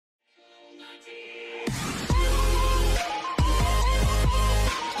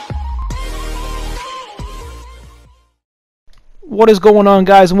What is going on,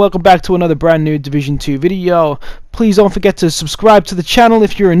 guys, and welcome back to another brand new Division 2 video. Please don't forget to subscribe to the channel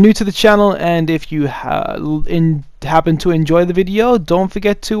if you're new to the channel, and if you happen to enjoy the video, don't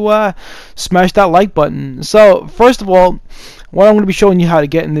forget to smash that like button. So first of all, what I'm going to be showing you how to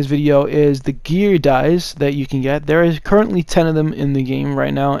get in this video is the gear dies that you can get. There is currently 10 of them in the game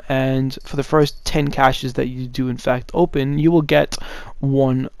right now, and for the first 10 caches that you do in fact open, you will get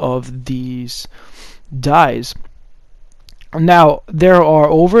one of these dies. Now, there are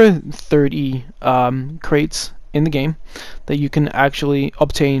over 30 crates in the game that you can actually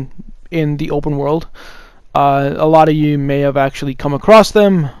obtain in the open world. A lot of you may have actually come across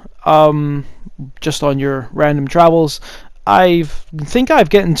them just on your random travels. I think I've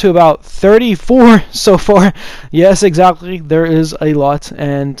gotten to about 34 so far. Yes, exactly. There is a lot,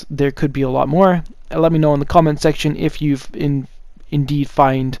 and there could be a lot more. Let me know in the comment section if you've indeed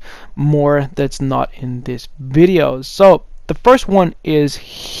find more that's not in this video. So the first one is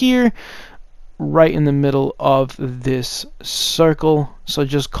here, right in the middle of this circle. So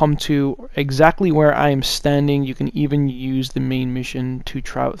just come to exactly where I am standing. You can even use the main mission to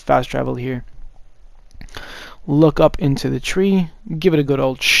fast travel here. Look up into the tree, give it a good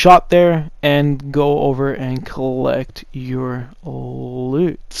old shot there, and go over and collect your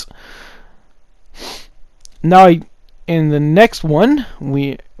loot. Now, in the next one,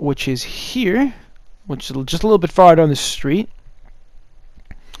 which is here, which is just a little bit far down the street,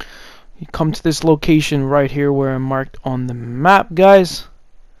 you come to this location right here where I'm marked on the map, guys.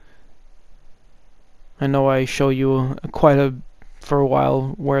 I know I show you for a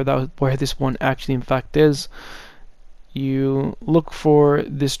while where this one actually in fact is. You look for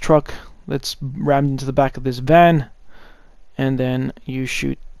this truck that's rammed into the back of this van, and then you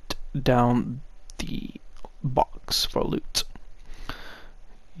shoot down the box for loot.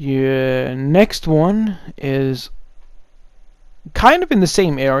 Your next one is kind of in the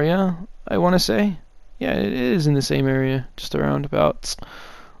same area, I want to say. Yeah, it is in the same area, just around about.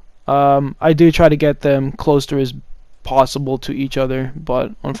 I do try to get them closer as possible to each other,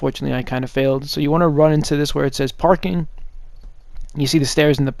 but unfortunately I kind of failed. So you want to run into this where it says parking. You see the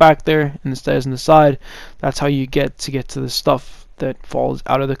stairs in the back there and the stairs on the side. That's how you get to the stuff that falls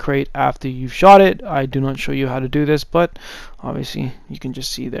out of the crate after you've shot it. I do not show you how to do this, but obviously you can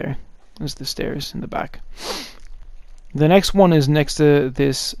just see there's the stairs in the back. The next one is next to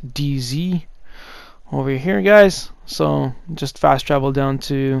this DZ over here, guys. So just fast travel down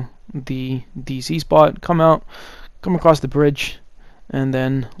to the DZ spot, come across the bridge, and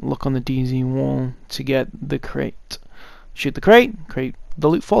then look on the DZ wall to get the crate. Shoot the crate, the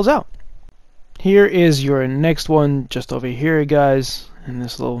loot falls out. Here is your next one, just over here, guys, in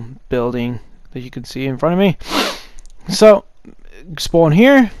this little building that you can see in front of me. So spawn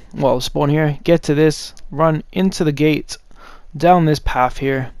here, get to this, run into the gate, down this path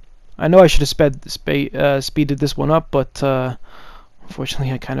here. I know I should have speeded this one up, but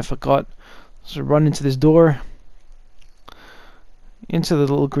unfortunately I kind of forgot. So run into this door, into the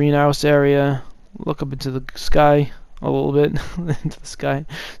little greenhouse area, look up into the sky a little bit, into the sky,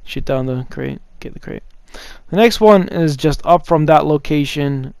 shoot down the crate, get the crate. The next one is just up from that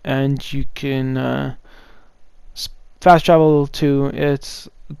location, and you can fast travel to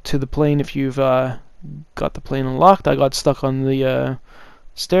the plane if you've got the plane unlocked. I got stuck on the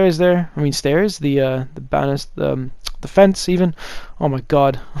stairs there. The fence even. Oh my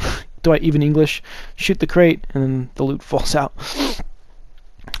god. Do I even English? Shoot the crate, and then the loot falls out.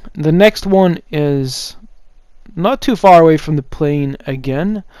 The next one is not too far away from the plane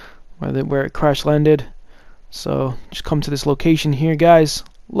again, where it crash landed. So just come to this location here, guys.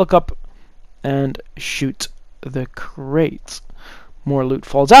 Look up and shoot the crate. More loot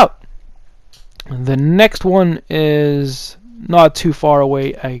falls out. The next one is not too far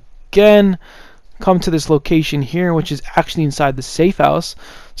away again. Come to this location here, which is actually inside the safe house.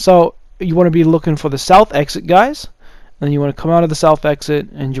 So you want to be looking for the south exit, guys. And then you want to come out of the south exit,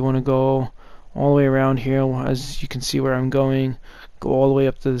 and you want to go all the way around here, as you can see where I'm going. Go all the way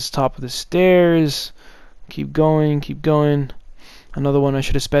up to this top of the stairs. Keep going, keep going. Another one I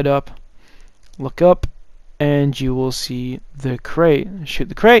should have sped up. Look up, and you will see the crate. Shoot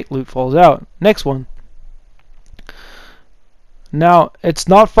the crate, loot falls out. Next one. Now, it's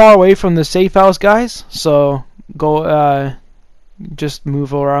not far away from the safe house, guys, so go just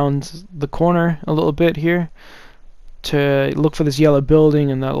move around the corner a little bit here to look for this yellow building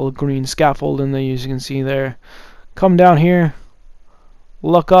and that little green scaffolding that you can see there. Come down here,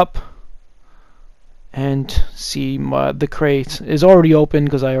 look up, and see the crate is already open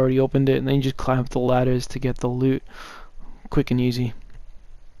because I already opened it, and then you just climb up the ladders to get the loot. Quick and easy.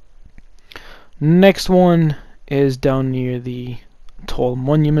 Next one is down near the tall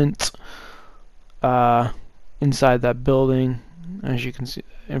monument inside that building, as you can see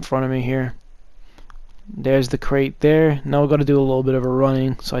in front of me here. There's the crate there. Now we're going to do a little bit of a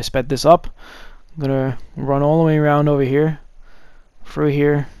running, so I sped this up. I'm going to run all the way around over here, through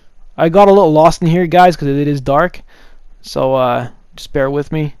here. I got a little lost in here, guys, because it is dark, so just bear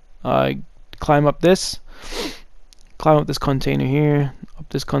with me. Climb up this container here, up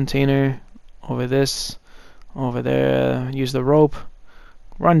this container, over this, over there, use the rope,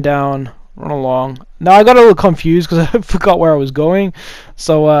 run down, run along. Now I got a little confused because I forgot where I was going,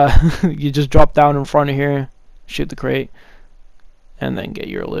 so you just drop down in front of here, shoot the crate, and then get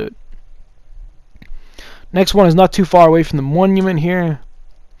your loot. Next one is not too far away from the monument here.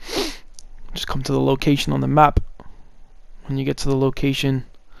 Just come to the location on the map. When you get to the location,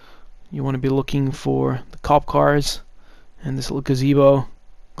 you want to be looking for the cop cars and this little gazebo.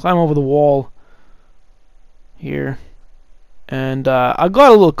 Climb over the wall here. And I got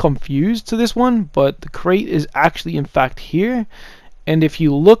a little confused to this one, but the crate is actually in fact here. And if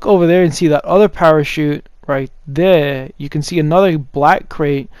you look over there and see that other parachute right there, you can see another black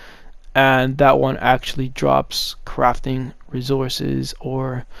crate, and that one actually drops crafting resources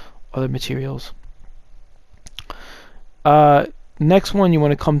or other materials. Next one, you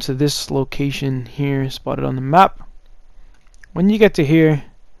want to come to this location here, spotted on the map. When you get to here,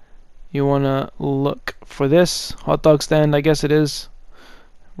 you want to look for this hot dog stand, I guess it is.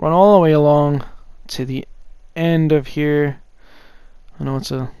 Run all the way along to the end of here. I know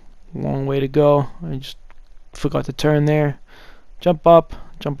it's a long way to go. I just forgot to turn there. Jump up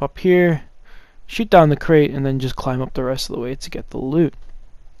here, shoot down the crate, and then just climb up the rest of the way to get the loot.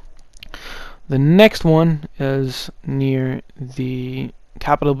 The next one is near the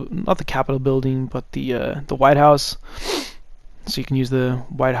Capitol, not the Capitol building, but the White House. So you can use the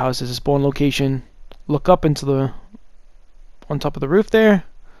White House as a spawn location. Look up into the on top of the roof there.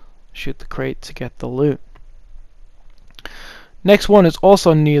 Shoot the crate to get the loot. Next one is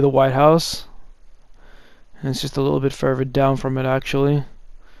also near the White House, and it's just a little bit further down from it actually. I'm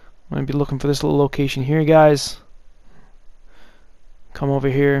gonna be looking for this little location here, guys. Come over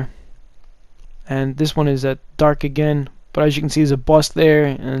here, and this one is at dark again, but as you can see there's a bus there,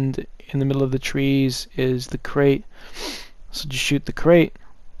 and in the middle of the trees is the crate. So just shoot the crate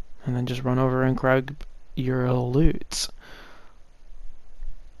and then just run over and grab your loot.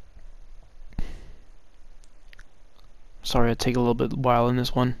 Sorry, I take a little bit while in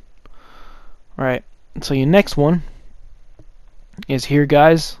this one. Alright, so your next one is here,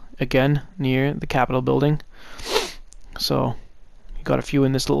 guys, again near the Capitol building. So you got a few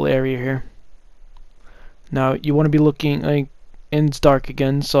in this little area here. Now you want to be looking, and it's dark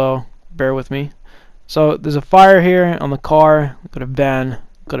again, so bear with me. So there's a fire here on the car, got a van,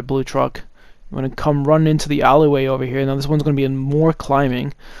 got a blue truck. You want to come run into the alleyway over here. Now this one's going to be in more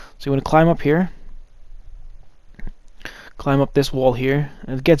climbing. So you want to climb up here. Climb up this wall here.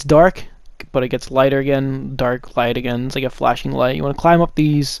 And it gets dark, but it gets lighter again, dark, light again. It's like a flashing light. You want to climb up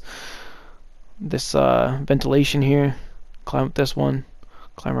this ventilation here. Climb up this one.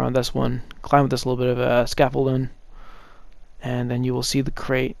 Climb around this one. Climb up this little bit of scaffolding. And then you will see the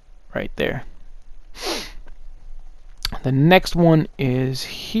crate right there. The next one is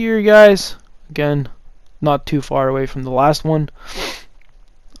here, guys. Again, not too far away from the last one,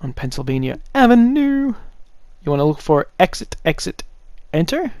 on Pennsylvania Avenue. You want to look for exit,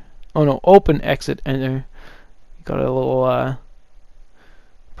 enter. Oh no, open, exit, enter. You got a little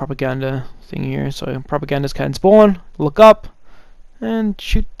propaganda thing here, so propagandas can spawn. Look up and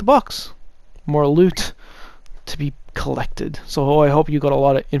shoot the box. More loot to be collected. So I hope you got a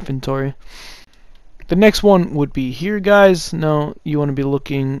lot of inventory. The next one would be here, guys. Now you want to be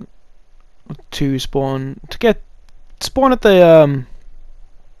looking to spawn at the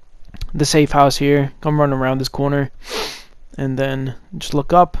safe house here. Come run around this corner, and then just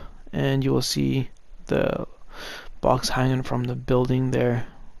look up, and you will see the box hanging from the building there.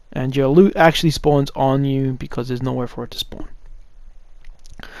 And your loot actually spawns on you because there's nowhere for it to spawn.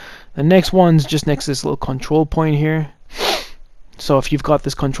 The next one's just next to this little control point here. So if you've got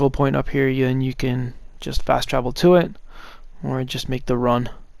this control point up here, then you can just fast travel to it, or just make the run.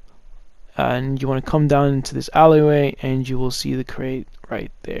 And you want to come down into this alleyway, and you will see the crate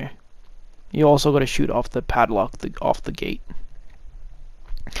right there. You also got to shoot off the padlock off the gate.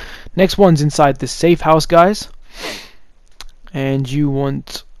 Next one's inside this safe house, guys, and you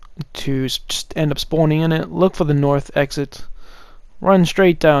want to just end up spawning in it. Look for the north exit. Run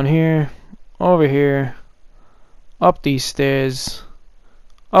straight down here, over here, up these stairs,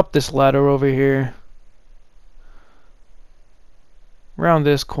 up this ladder over here, around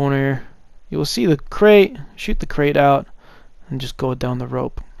this corner. You will see the crate. Shoot the crate out, and just go down the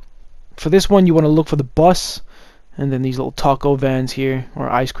rope. For this one, you want to look for the bus, and then these little taco vans here, or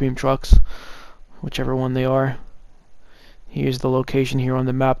ice cream trucks, whichever one they are. Here's the location here on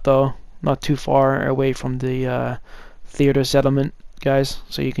the map, though, not too far away from the theater settlement, guys,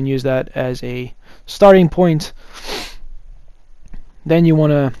 so you can use that as a starting point. Then you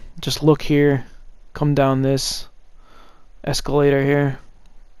want to just look here, come down this escalator here,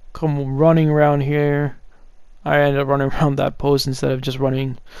 come running around here. I ended up running around that post instead of just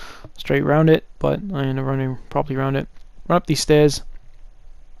running straight around it, but I ended up running probably around it. Run up these stairs,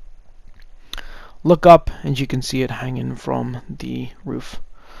 look up, and you can see it hanging from the roof,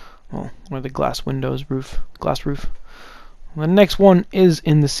 well, or the glass roof. The next one is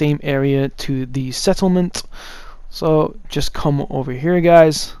in the same area to the settlement, so just come over here,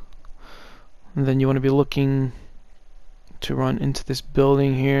 guys, and then you want to be looking to run into this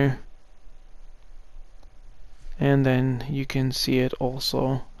building here, and then you can see it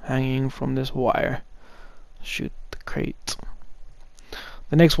also hanging from this wire. Shoot the crate.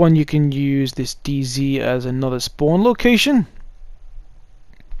 The next one, you can use this DZ as another spawn location,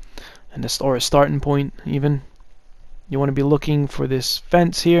 and or a starting point even. You want to be looking for this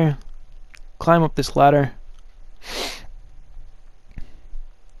fence here, climb up this ladder,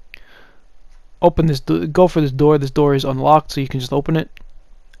 open this go for this door. This door is unlocked, so you can just open it,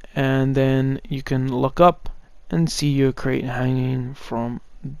 and then you can look up and see your crate hanging from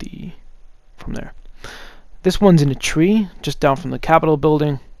there. This one's in a tree just down from the Capitol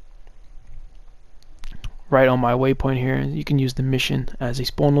building, right on my waypoint here. You can use the mission as a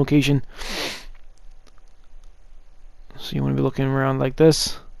spawn location, so you want to be looking around like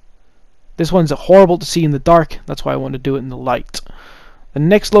this. This one's horrible to see in the dark, that's why I want to do it in the light. The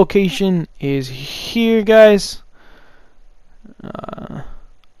next location is here, guys.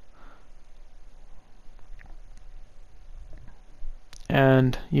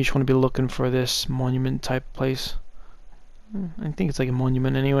 And you just want to be looking for this monument type place. I think it's like a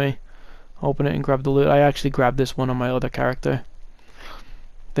monument anyway. Open it and grab the loot. I actually grabbed this one on my other character.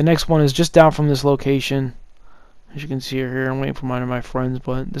 The next one is just down from this location. As you can see here, I'm waiting for one of my friends,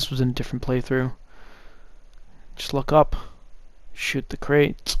 but this was in a different playthrough. Just look up, shoot the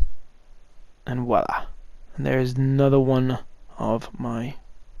crate, and voila. And there's another one of my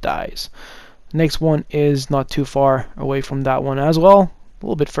dies. Next one is not too far away from that one as well, a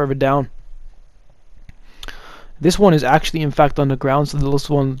little bit further down. This one is actually in fact underground, so this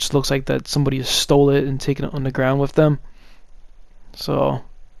one just looks like that somebody has stole it and taken it underground with them. So,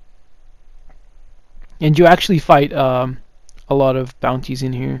 and you actually fight a lot of bounties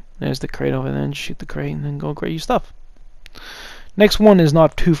in here. There's the crate over there, and shoot the crate and then go grab your stuff. Next one is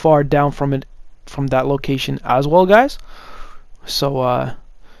not too far down from that location as well, guys. So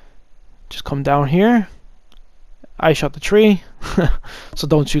just come down here. I shot the tree, so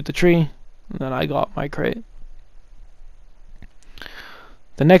don't shoot the tree. And then I got my crate.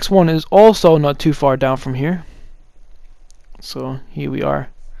 The next one is also not too far down from here. So here we are.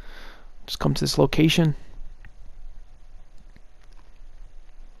 Just come to this location.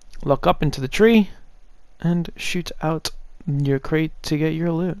 Look up into the tree and shoot out your crate to get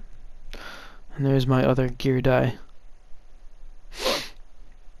your loot. And there's my other gear die.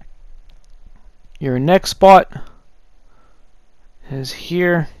 Your next spot is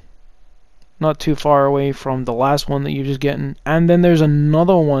here, not too far away from the last one that you're just getting. And then there's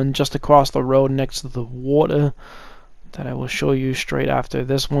another one just across the road next to the water that I will show you straight after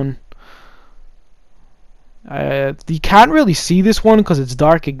this one. You can't really see this one because it's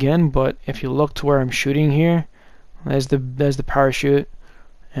dark again, but if you look to where I'm shooting here, there's the parachute,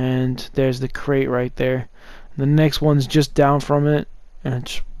 and there's the crate right there. The next one's just down from it, and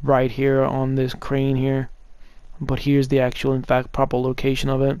it's right here on this crane here. But here's the actual, in fact, proper location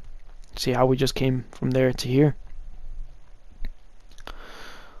of it. See how we just came from there to here.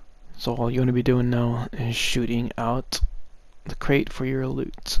 So all you're going to be doing now is shooting out the crate for your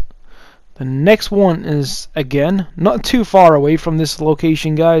loot. The next one is, again, not too far away from this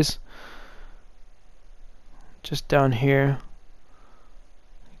location, guys. Just down here.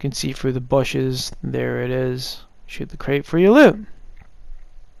 You can see through the bushes. There it is. Shoot the crate for your loot.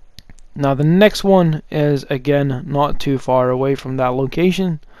 Now the next one is, again, not too far away from that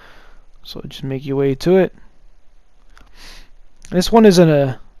location. So just make your way to it. This one is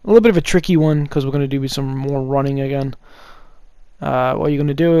a little bit of a tricky one because we're going to do some more running again. What you're going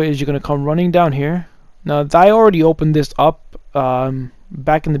to do is you're going to come running down here. Now I already opened this up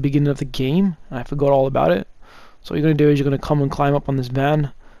back in the beginning of the game. I forgot all about it. So what you're going to do is you're going to come and climb up on this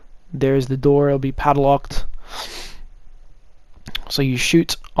van. There's the door. It'll be padlocked. So you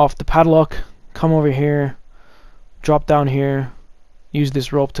shoot off the padlock, come over here, drop down here, use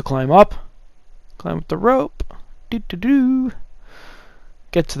this rope to climb up the rope, get to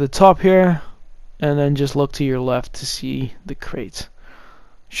the top here, and then just look to your left to see the crate.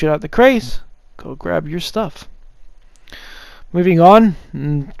 Shoot out the crate, go grab your stuff. Moving on,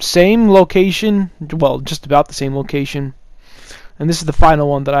 same location, well, just about the same location. And this is the final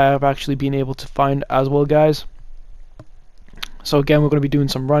one that I have actually been able to find as well, guys. So again, we're going to be doing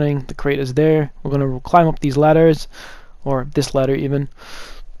some running. The crate is there. We're going to climb up these ladders, or this ladder even.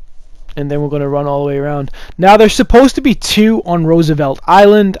 And then we're going to run all the way around. Now, there's supposed to be 2 on Roosevelt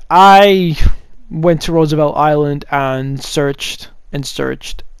Island. I went to Roosevelt Island and searched,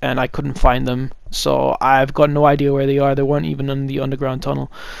 and I couldn't find them. So I've got no idea where they are. They weren't even in the underground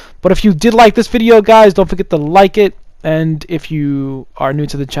tunnel. But if you did like this video, guys, don't forget to like it. And if you are new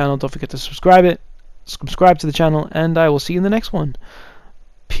to the channel, don't forget to subscribe to the channel, and I will see you in the next one.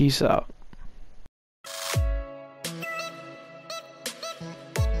 Peace out.